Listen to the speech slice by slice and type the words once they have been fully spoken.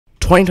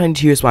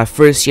2022 is my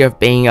first year of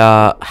being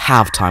a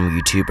halftime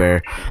YouTuber,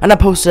 and I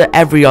post it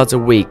every other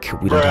week.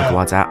 We don't talk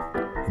about that.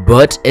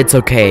 But it's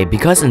okay,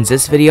 because in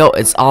this video,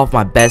 it's all of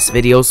my best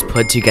videos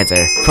put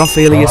together. From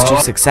failures to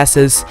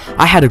successes,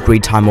 I had a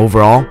great time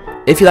overall.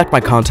 If you like my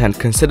content,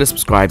 consider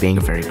subscribing.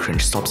 Very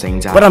cringe, stop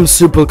saying that. But I'm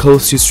super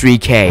close to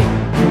 3K.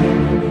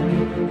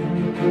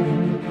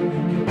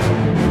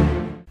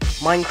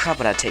 Minecraft,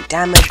 when I take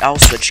damage, I'll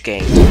switch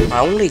games. My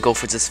only goal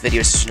for this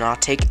video is to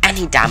not take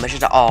any damage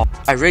at all.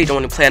 I really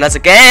don't want to play another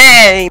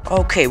game.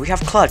 Okay, we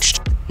have clutched.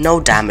 No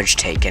damage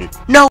taken.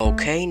 No.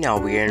 Okay, now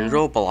we're in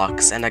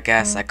Roblox, and I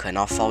guess I could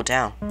not fall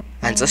down.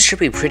 And this should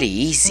be pretty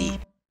easy.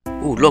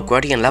 Ooh, look, we're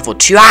already in level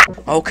 2.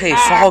 Okay,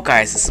 Fall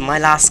Guys, this is my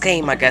last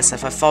game. I guess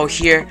if I fall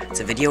here,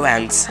 the video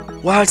ends.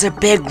 Why are there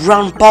big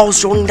round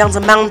balls rolling down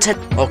the mountain?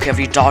 Okay, if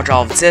you dodge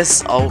all of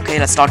this, okay,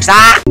 let's dodge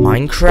that.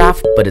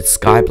 Minecraft, but it's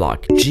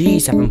Skyblock.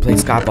 Jeez, I haven't played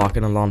Skyblock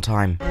in a long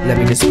time. Let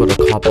me just go to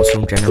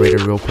cobblestone generator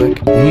real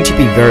quick. We need to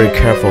be very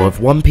careful. If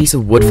one piece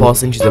of wood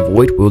falls into the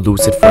void, we'll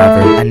lose it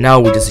forever. And now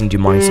we just need to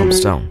mine some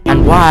stone.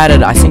 And while at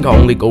it, I think I'll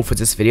only go for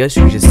this video,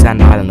 so we just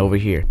sand island over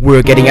here.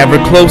 We're getting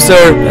ever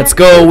closer. Let's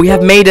go. We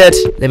have made it.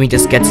 Let me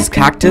just get this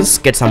cactus,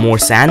 get some more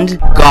sand.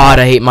 God,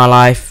 I hate my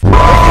life.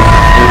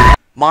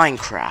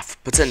 Minecraft,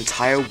 but the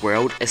entire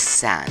world is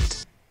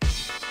sand.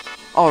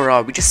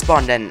 Alright, we just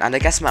spawned in, and I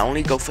guess my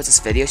only goal for this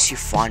video is to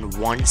find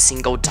one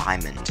single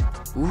diamond.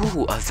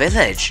 Ooh, a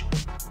village.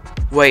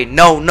 Wait,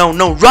 no,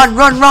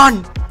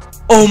 run!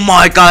 Oh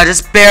my god, I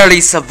just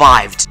barely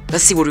survived.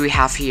 Let's see what we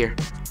have here.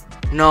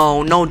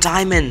 No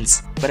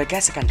diamonds. But I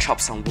guess I can chop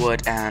some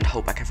wood and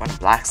hope I can find a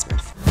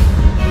blacksmith.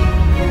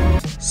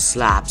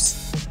 Slabs.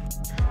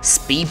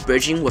 Speed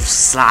bridging with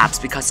slabs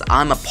because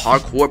I'm a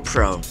parkour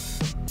pro.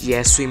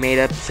 Yes, we made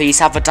it. Please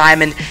have a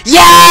diamond.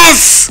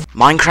 Yes!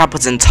 Minecraft,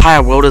 but the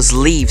entire world is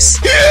leaves.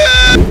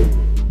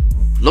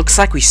 Looks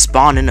like we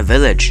spawned in a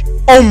village.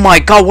 Oh my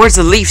god, where's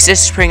the leaves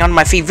just spraying on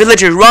my feet?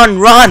 Villager,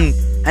 run!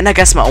 And I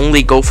guess my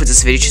only goal for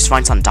this video is just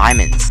find some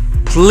diamonds.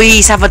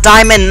 Please have a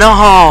diamond.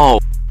 No!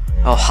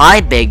 Oh,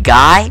 hi, big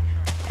guy.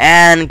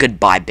 And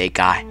goodbye, big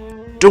guy.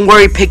 Don't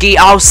worry, Piggy,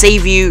 I'll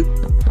save you.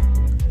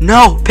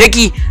 No,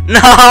 Piggy,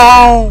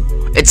 no!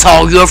 It's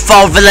all your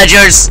fault,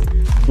 villagers!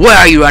 Where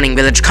are you running,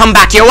 village? Come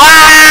back here!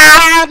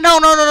 Ah! No,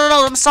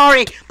 I'm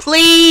sorry!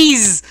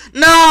 Please!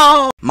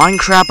 No!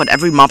 Minecraft, but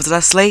every mob that I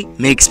slay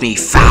makes me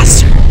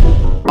faster.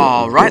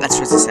 Alright, let's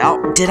try this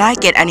out. Did I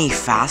get any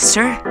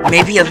faster?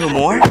 Maybe a little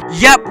more?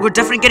 Yep, we're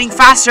definitely getting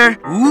faster!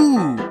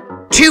 Ooh!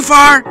 Too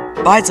far!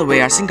 By the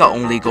way, I think I'll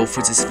only go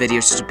for this video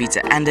just to beat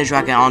the Ender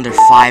Dragon under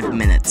 5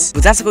 minutes.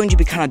 But that's going to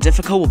be kind of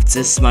difficult with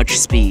this much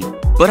speed.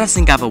 But I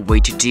think I have a way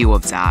to deal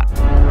with that.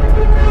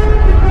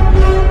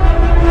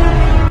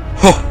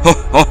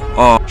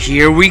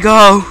 Here we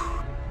go!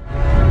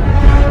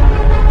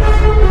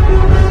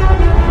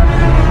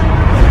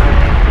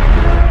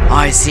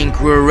 I think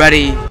we're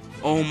ready.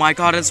 Oh my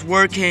god, it's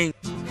working!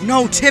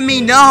 No,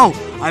 Timmy, no!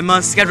 I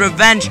must get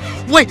revenge!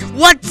 Wait,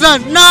 what the?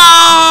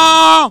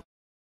 No!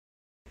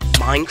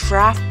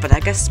 Minecraft, but I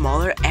get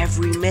smaller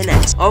every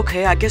minute.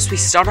 Okay, I guess we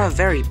start out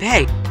very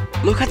big.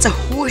 Look at the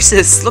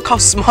horses, look how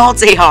small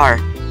they are.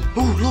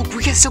 Oh, look,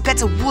 we can still get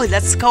the wood,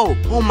 let's go.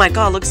 Oh my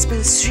god, look, it's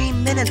been 3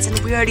 minutes and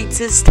we're already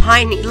this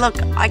tiny.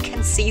 Look, I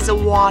can see the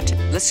water.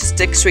 Let's just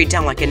dig straight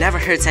down like it never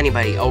hurts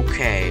anybody.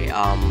 Okay,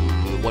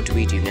 what do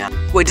we do now?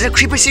 Wait, did a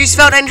creeper seriously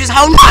fell into his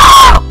hole?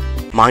 No!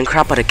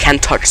 Minecraft, but it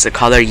can't touch the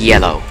color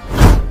yellow.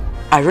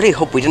 I really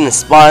hope we didn't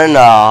spawn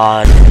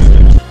on...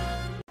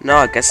 No,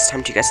 I guess it's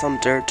time to get some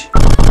dirt.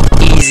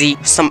 Easy,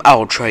 some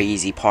ultra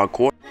easy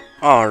parkour.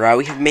 Alright,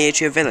 we have made it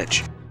to a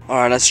village.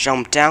 Alright, let's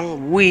jump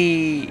down.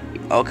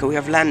 Okay, we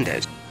have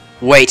landed.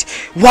 Wait,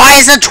 why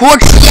is the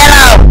torch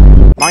yellow?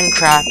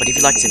 Minecraft, but if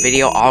you like the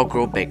video, I'll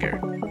grow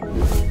bigger.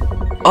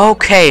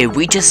 Okay,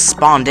 we just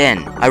spawned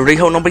in. I really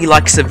hope nobody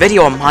likes the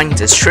video and mines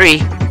this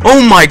tree.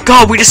 Oh my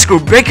god, we just grew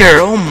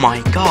bigger. Oh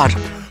my god.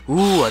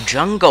 Ooh, a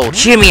jungle.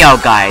 Hear me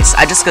out, guys.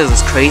 I just got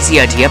this crazy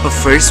idea, but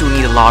first we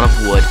need a lot of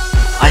wood.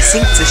 I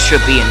think this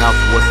should be enough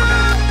wood for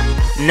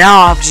now. Now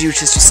I have to do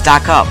just to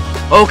stack up.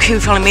 Okay, we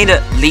finally made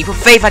a leap of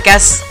faith, I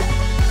guess.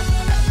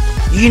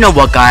 You know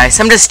what, guys?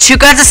 I'm just too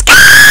good to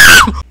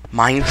scam!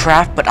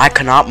 Minecraft, but I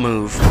cannot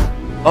move.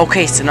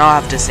 Okay, so now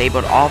I've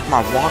disabled all of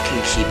my walking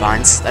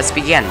keybinds. Let's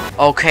begin.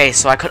 Okay,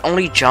 so I could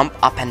only jump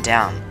up and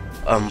down.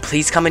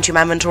 Please come into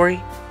my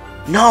inventory.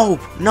 No,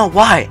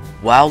 why?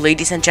 Well,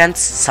 ladies and gents,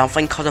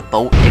 something called a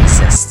boat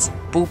exists.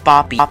 Boop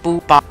bop beep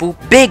boop bop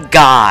boop. Big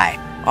guy.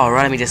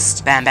 Alright, let me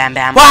just bam.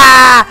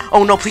 Wah!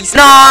 Oh no, please,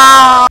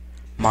 no!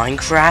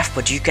 Minecraft,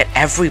 but you get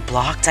every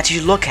block that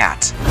you look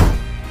at.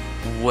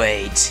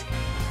 Wait.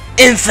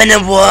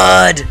 Infinite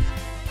wood!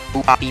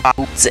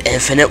 The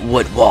infinite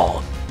wood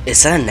wall.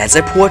 Is that a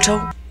nether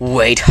portal?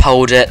 Wait,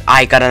 hold it.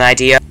 I got an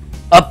idea.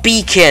 A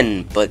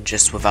beacon! But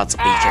just without the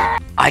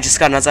beacon. I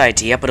just got another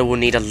idea, but it will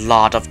need a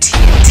lot of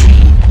TNT.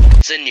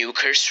 The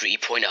Nuker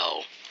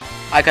 3.0.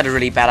 I got a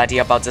really bad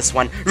idea about this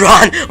one.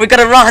 Run! We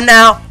gotta run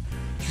now!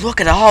 Look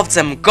at all of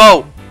them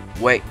go!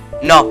 Wait,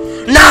 No!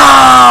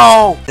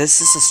 No!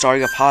 This is the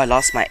story of how I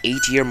lost my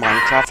 8-year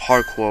Minecraft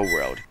hardcore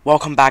world.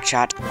 Welcome back,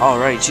 chat.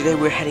 Alright, today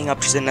we're heading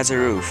up to the nether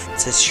roof.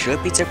 This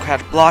should be the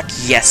cracked block.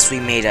 Yes, we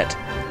made it.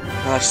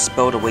 Now let's just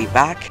build a way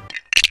back.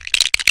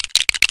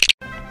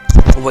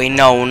 Wait,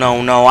 no.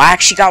 I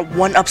actually got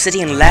 1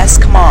 obsidian less.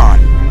 Come on.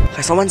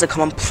 Can someone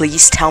come on,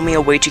 please tell me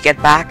a way to get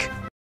back?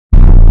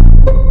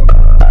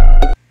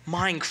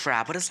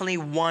 Minecraft, but it's only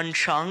 1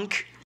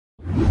 chunk.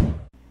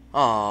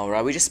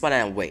 Alright, we just spun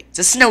out. Wait,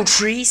 there's no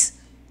trees?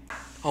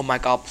 Oh my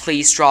god,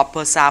 please drop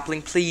a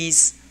sapling,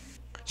 please.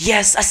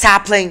 Yes, a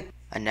sapling!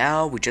 And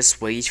now we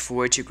just wait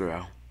for it to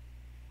grow.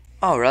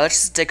 Alright, let's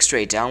just dig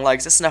straight down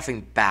like there's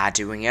nothing bad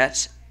doing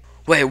it.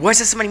 Wait, where's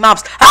there so many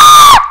mobs?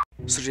 Ah!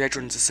 So today I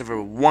joined the server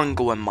with 1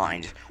 goal in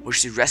mind, which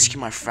is to rescue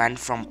my friend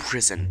from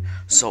prison.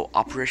 So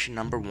operation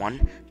number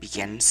 1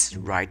 begins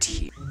right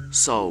here.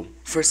 So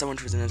first I went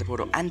to the nether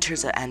portal, enter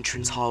the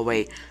entrance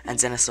hallway, and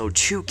then I saw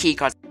 2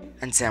 keycards,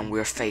 and then we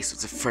were faced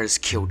with the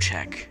first kill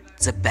check,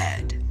 the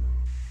bed.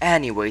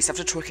 Anyways,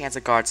 after talking at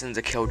the guards in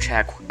the kill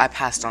check, I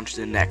passed on to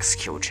the next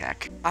kill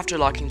check. After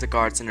locking the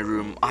guards in the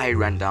room, I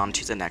ran down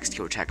to the next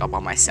kill check all by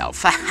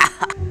myself.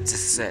 This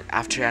is it.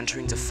 After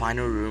entering the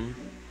final room,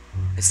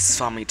 it's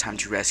finally time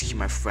to rescue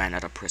my friend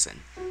out of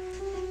prison.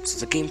 So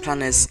the game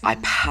plan is, I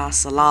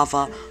pass the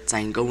lava,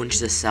 then go into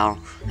the cell,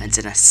 and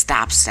then I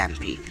stab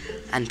Stampy.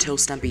 Until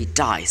Stampy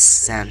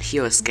dies, then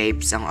he'll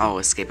escape, then I'll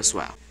escape as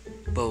well.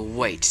 But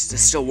wait, there's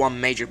still one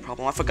major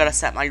problem. I forgot to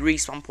set my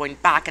respawn point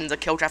back in the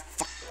kill check.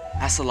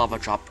 As the lava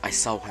dropped, I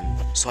saw him,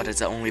 so I did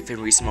the only thing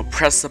reasonable: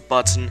 press the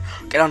button,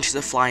 get onto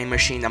the flying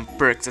machine, and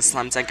break the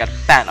slimes and got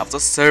banned off the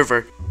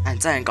server.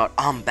 And then got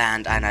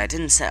unbanned, and I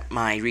didn't set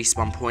my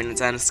respawn point, and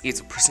then escaped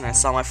the prison and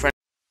saw my friend.